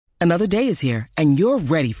Another day is here, and you're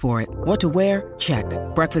ready for it. What to wear? Check.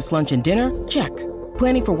 Breakfast, lunch, and dinner? Check.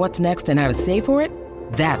 Planning for what's next and how to save for it?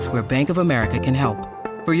 That's where Bank of America can help.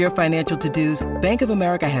 For your financial to-dos, Bank of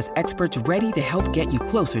America has experts ready to help get you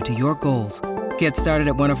closer to your goals. Get started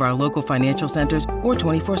at one of our local financial centers or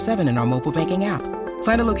 24/7 in our mobile banking app.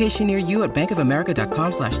 Find a location near you at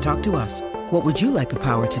bankofamerica.com/talktous. What would you like the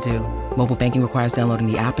power to do? Mobile banking requires downloading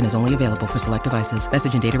the app and is only available for select devices.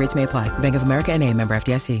 Message and data rates may apply. Bank of America N.A., member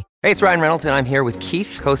FDIC. Hey, it's Ryan Reynolds, and I'm here with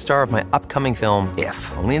Keith, co-star of my upcoming film,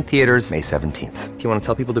 If, only in theaters May 17th. Do you want to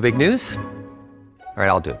tell people the big news? All right,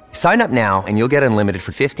 I'll do it. Sign up now and you'll get unlimited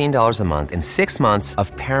for $15 a month and 6 months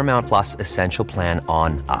of Paramount Plus Essential Plan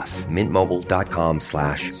on us.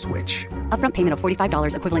 MintMobile.com/switch. Upfront payment of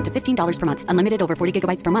 $45 equivalent to $15 per month. Unlimited over 40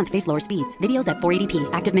 gigabytes per month. Face lower speeds. Videos at 480p.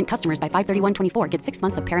 Active Mint customers by 531.24 get 6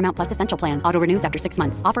 months of Paramount Plus Essential Plan. Auto renews after 6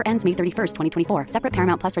 months. Offer ends May 31st, 2024. Separate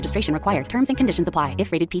Paramount Plus registration required. Terms and conditions apply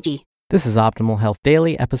if rated PG. This is Optimal Health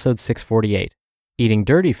Daily, episode 648, Eating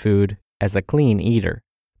Dirty Food as a Clean Eater,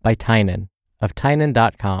 by Tynan of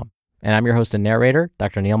Tynan.com. And I'm your host and narrator,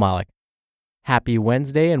 Dr. Neil Malik. Happy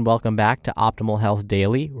Wednesday and welcome back to Optimal Health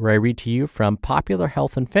Daily, where I read to you from popular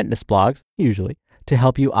health and fitness blogs, usually, to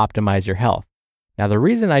help you optimize your health. Now, the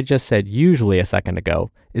reason I just said usually a second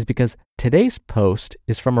ago is because today's post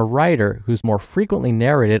is from a writer who's more frequently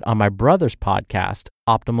narrated on my brother's podcast,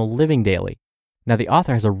 Optimal Living Daily. Now, the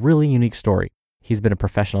author has a really unique story. He's been a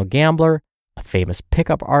professional gambler, a famous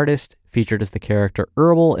pickup artist, featured as the character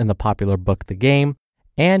Herbal in the popular book The Game,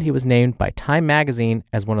 and he was named by Time Magazine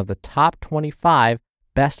as one of the top 25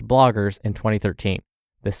 best bloggers in 2013.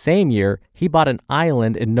 The same year, he bought an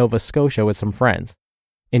island in Nova Scotia with some friends.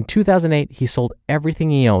 In 2008, he sold everything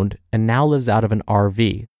he owned and now lives out of an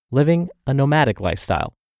RV, living a nomadic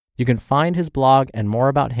lifestyle. You can find his blog and more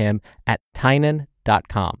about him at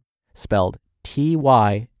Tynan.com, spelled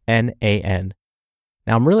Tynan.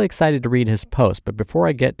 Now, I'm really excited to read his post, but before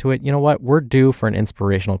I get to it, you know what? We're due for an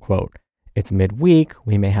inspirational quote. It's midweek,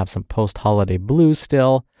 we may have some post-holiday blues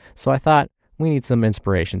still, so I thought we need some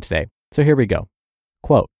inspiration today. So here we go.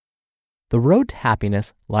 Quote, "The road to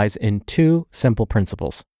happiness lies in 2 simple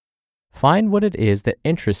principles. Find what it is that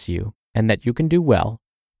interests you and that you can do well,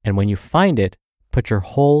 and when you find it, put your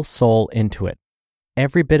whole soul into it.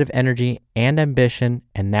 Every bit of energy and ambition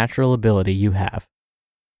and natural ability you have.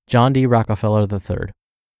 John D. Rockefeller III."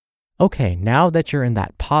 Okay, now that you're in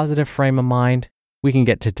that positive frame of mind, we can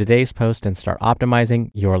get to today's post and start optimizing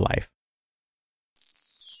your life.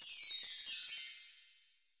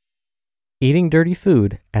 Eating Dirty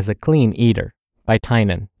Food as a Clean Eater, by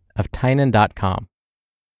Tynan of Tynan.com.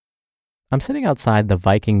 I'm sitting outside the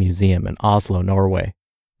Viking Museum in Oslo, Norway.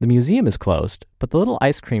 The museum is closed, but the little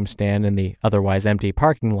ice cream stand in the otherwise empty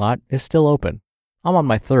parking lot is still open. I'm on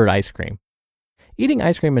my 3rd ice cream. Eating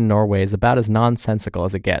ice cream in Norway is about as nonsensical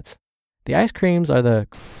as it gets. The ice creams are the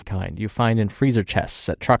kind you find in freezer chests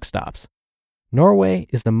at truck stops. Norway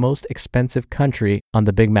is the most expensive country on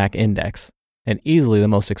the Big Mac Index, and easily the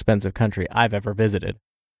most expensive country I've ever visited.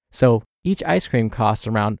 So each ice cream costs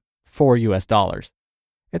around $4.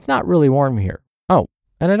 It's not really warm here. Oh,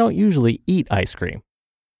 and I don't usually eat ice cream.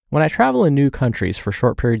 When I travel in new countries for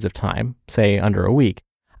short periods of time, say under a week,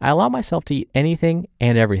 I allow myself to eat anything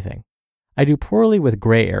and everything. I do poorly with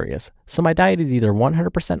gray areas, so my diet is either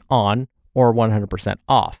 100% on or 100%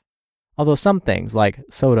 off. Although some things like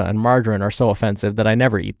soda and margarine are so offensive that I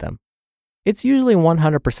never eat them. It's usually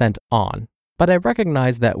 100% on, but I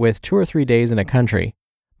recognize that with 2 or 3 days in a country,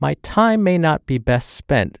 my time may not be best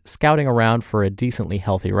spent scouting around for a decently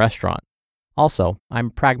healthy restaurant. Also, I'm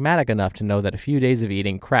pragmatic enough to know that a few days of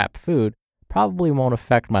eating crap food probably won't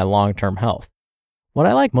affect my long-term health. What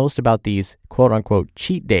I like most about these quote-unquote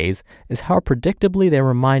cheat days is how predictably they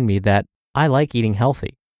remind me that I like eating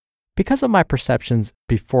healthy. Because of my perceptions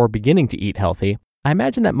before beginning to eat healthy, I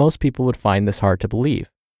imagine that most people would find this hard to believe.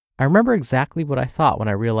 I remember exactly what I thought when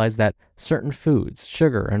I realized that certain foods,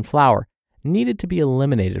 sugar and flour, needed to be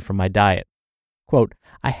eliminated from my diet. Quote,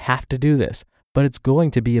 "I have to do this, but it's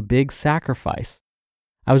going to be a big sacrifice."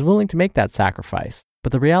 I was willing to make that sacrifice,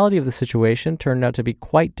 but the reality of the situation turned out to be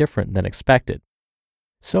quite different than expected.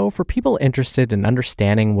 So for people interested in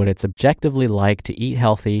understanding what it's objectively like to eat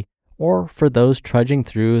healthy, or for those trudging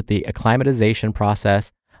through the acclimatization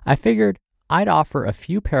process, I figured I'd offer a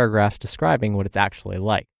few paragraphs describing what it's actually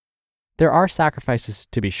like. There are sacrifices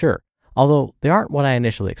to be sure, although they aren't what I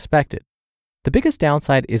initially expected. The biggest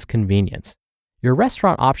downside is convenience. Your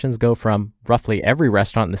restaurant options go from roughly every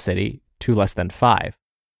restaurant in the city to less than 5.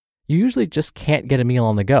 You usually just can't get a meal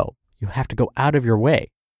on the go. You have to go out of your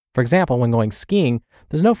way. For example, when going skiing,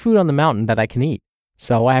 there's no food on the mountain that I can eat.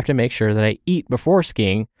 So I have to make sure that I eat before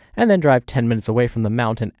skiing and then drive 10 minutes away from the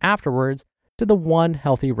mountain afterwards to the one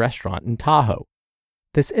healthy restaurant in Tahoe.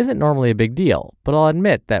 This isn't normally a big deal, but I'll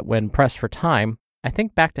admit that when pressed for time, I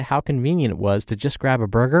think back to how convenient it was to just grab a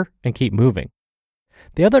burger and keep moving.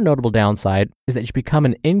 The other notable downside is that you become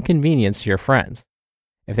an inconvenience to your friends.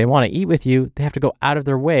 If they want to eat with you, they have to go out of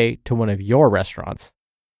their way to one of your restaurants.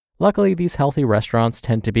 Luckily, these healthy restaurants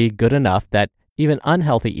tend to be good enough that even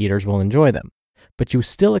unhealthy eaters will enjoy them, but you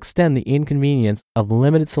still extend the inconvenience of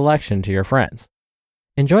limited selection to your friends.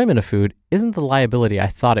 Enjoyment of food isn't the liability I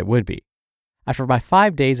thought it would be. After my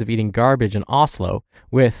 5 days of eating garbage in Oslo,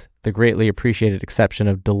 with the greatly appreciated exception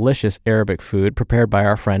of delicious Arabic food prepared by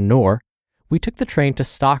our friend Noor, we took the train to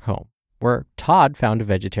Stockholm, where Todd found a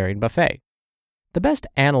vegetarian buffet. The best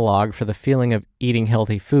analog for the feeling of eating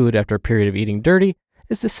healthy food after a period of eating dirty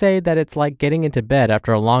is to say that it's like getting into bed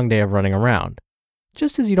after a long day of running around.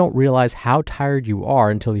 Just as you don't realize how tired you are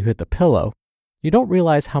until you hit the pillow, you don't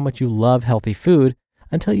realize how much you love healthy food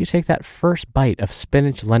until you take that first bite of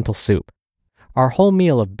spinach lentil soup. Our whole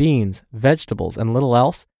meal of beans, vegetables, and little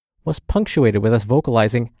else was punctuated with us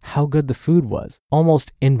vocalizing how good the food was,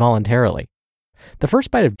 almost involuntarily. The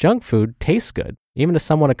first bite of junk food tastes good, even to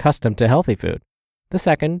someone accustomed to healthy food. The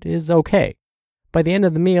second is okay. By the end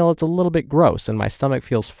of the meal, it's a little bit gross, and my stomach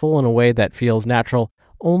feels full in a way that feels natural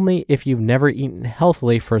only if you've never eaten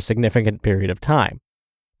healthily for a significant period of time.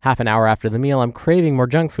 Half an hour after the meal, I'm craving more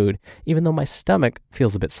junk food, even though my stomach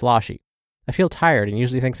feels a bit sloshy. I feel tired and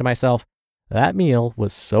usually think to myself, that meal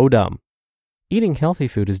was so dumb. Eating healthy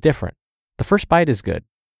food is different. The first bite is good.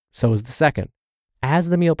 So is the second. As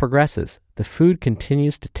the meal progresses, the food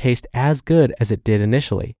continues to taste as good as it did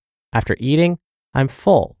initially. After eating, I'm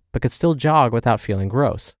full, but could still jog without feeling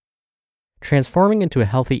gross. Transforming into a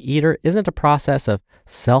healthy eater isn't a process of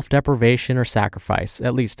self-deprivation or sacrifice,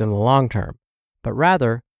 at least in the long term, but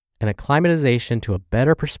rather an acclimatization to a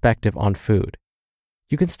better perspective on food.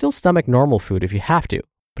 You can still stomach normal food if you have to,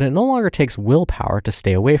 but it no longer takes willpower to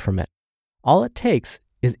stay away from it. All it takes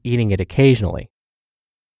is eating it occasionally.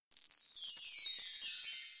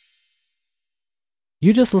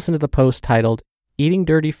 You just listened to the post titled, Eating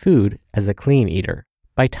Dirty Food as a Clean Eater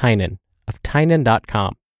by Tynan of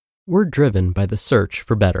Tynan.com. We're driven by the search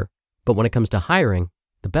for better, but when it comes to hiring,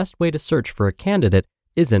 the best way to search for a candidate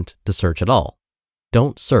isn't to search at all.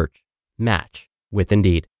 Don't search, match with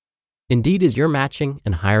Indeed. Indeed is your matching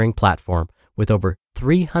and hiring platform with over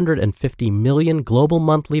 350 million global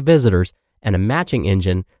monthly visitors and a matching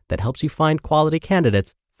engine that helps you find quality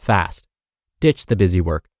candidates fast. Ditch the busy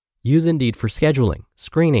work. Use Indeed for scheduling,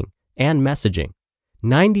 screening, and messaging.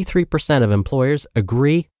 93% of employers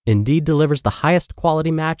agree Indeed delivers the highest quality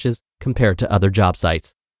matches compared to other job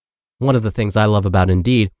sites. One of the things I love about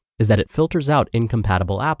Indeed is that it filters out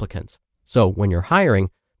incompatible applicants. So when you're hiring,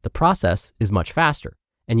 the process is much faster,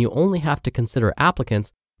 and you only have to consider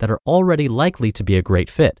applicants that are already likely to be a great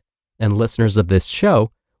fit. And listeners of this show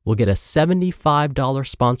will get a $75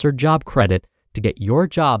 sponsored job credit to get your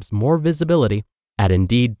jobs more visibility at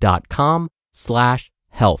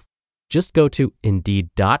Indeed.com/health. Just go to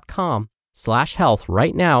Indeed.com/health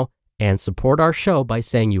right now and support our show by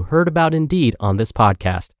saying you heard about Indeed on this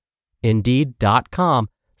podcast.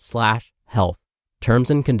 Indeed.com/health.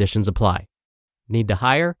 Terms and conditions apply. Need to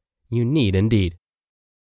hire? You need Indeed.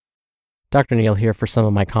 Dr. Neal here for some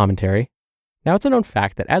of my commentary. Now, it's a known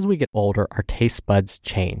fact that as we get older, our taste buds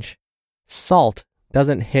change. Salt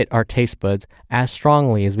doesn't hit our taste buds as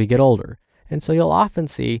strongly as we get older, and so you'll often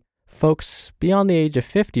see folks beyond the age of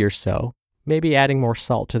 50 or so maybe adding more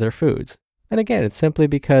salt to their foods. And again, it's simply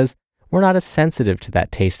because we're not as sensitive to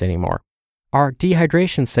that taste anymore. Our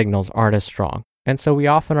dehydration signals aren't as strong, and so we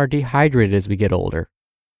often are dehydrated as we get older.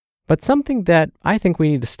 But something that I think we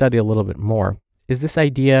need to study a little bit more is this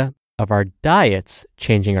idea of our diets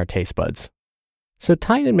changing our taste buds. So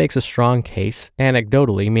Tynan makes a strong case,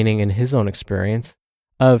 anecdotally, meaning in his own experience,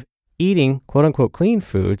 of eating quote-unquote clean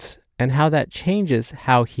foods and how that changes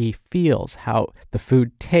how he feels, how the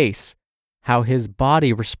food tastes, how his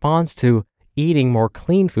body responds to eating more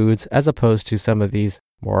clean foods as opposed to some of these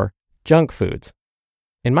more junk foods.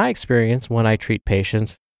 In my experience, when I treat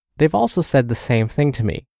patients, they've also said the same thing to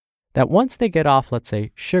me, that once they get off, let's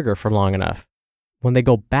say, sugar for long enough, when they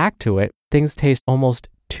go back to it, things taste almost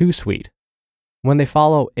too sweet. When they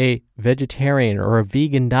follow a vegetarian or a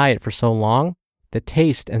vegan diet for so long, the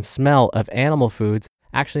taste and smell of animal foods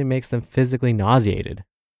actually makes them physically nauseated.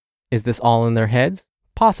 Is this all in their heads?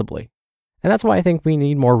 Possibly. And that's why I think we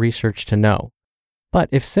need more research to know. But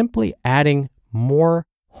if simply adding more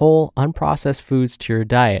whole, unprocessed foods to your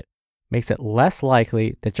diet makes it less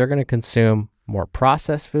likely that you're going to consume more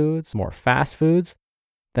processed foods, more fast foods,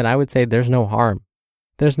 then I would say there's no harm.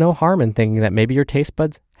 There's no harm in thinking that maybe your taste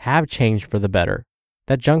buds have changed for the better,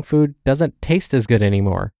 that junk food doesn't taste as good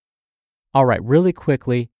anymore. All right, really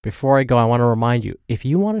quickly, before I go, I want to remind you, if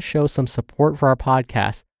you want to show some support for our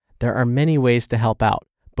podcast, there are many ways to help out,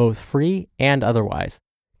 both free and otherwise.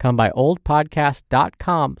 Come by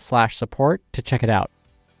oldpodcast.com/support to check it out.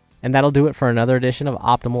 And that'll do it for another edition of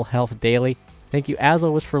Optimal Health Daily. Thank you as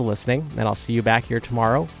always for listening, and I'll see you back here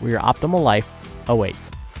tomorrow where your optimal life awaits.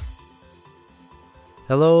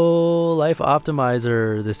 Hello, Life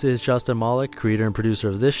Optimizer. This is Justin Malik, creator and producer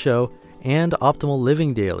of this show and Optimal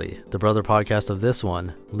Living Daily, the brother podcast of this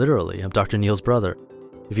one. Literally, I'm Dr. Neil's brother.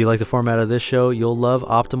 If you like the format of this show, you'll love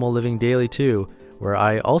Optimal Living Daily too, where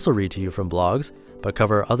I also read to you from blogs, but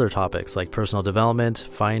cover other topics like personal development,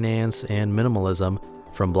 finance, and minimalism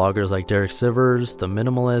from bloggers like Derek Sivers, The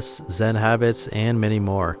Minimalists, Zen Habits, and many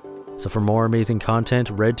more. So for more amazing content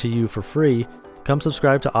read to you for free, come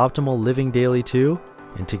subscribe to Optimal Living Daily too,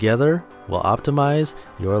 and together we'll optimize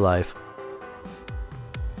your life.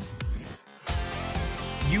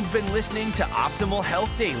 You've been listening to Optimal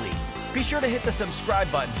Health Daily. Be sure to hit the subscribe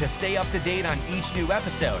button to stay up to date on each new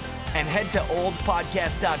episode, and head to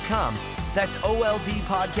oldpodcast.com. That's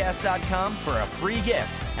oldpodcast.com for a free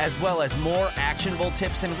gift, as well as more actionable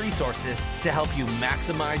tips and resources to help you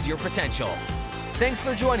maximize your potential. Thanks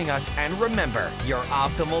for joining us, and remember, your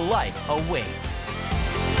optimal life awaits.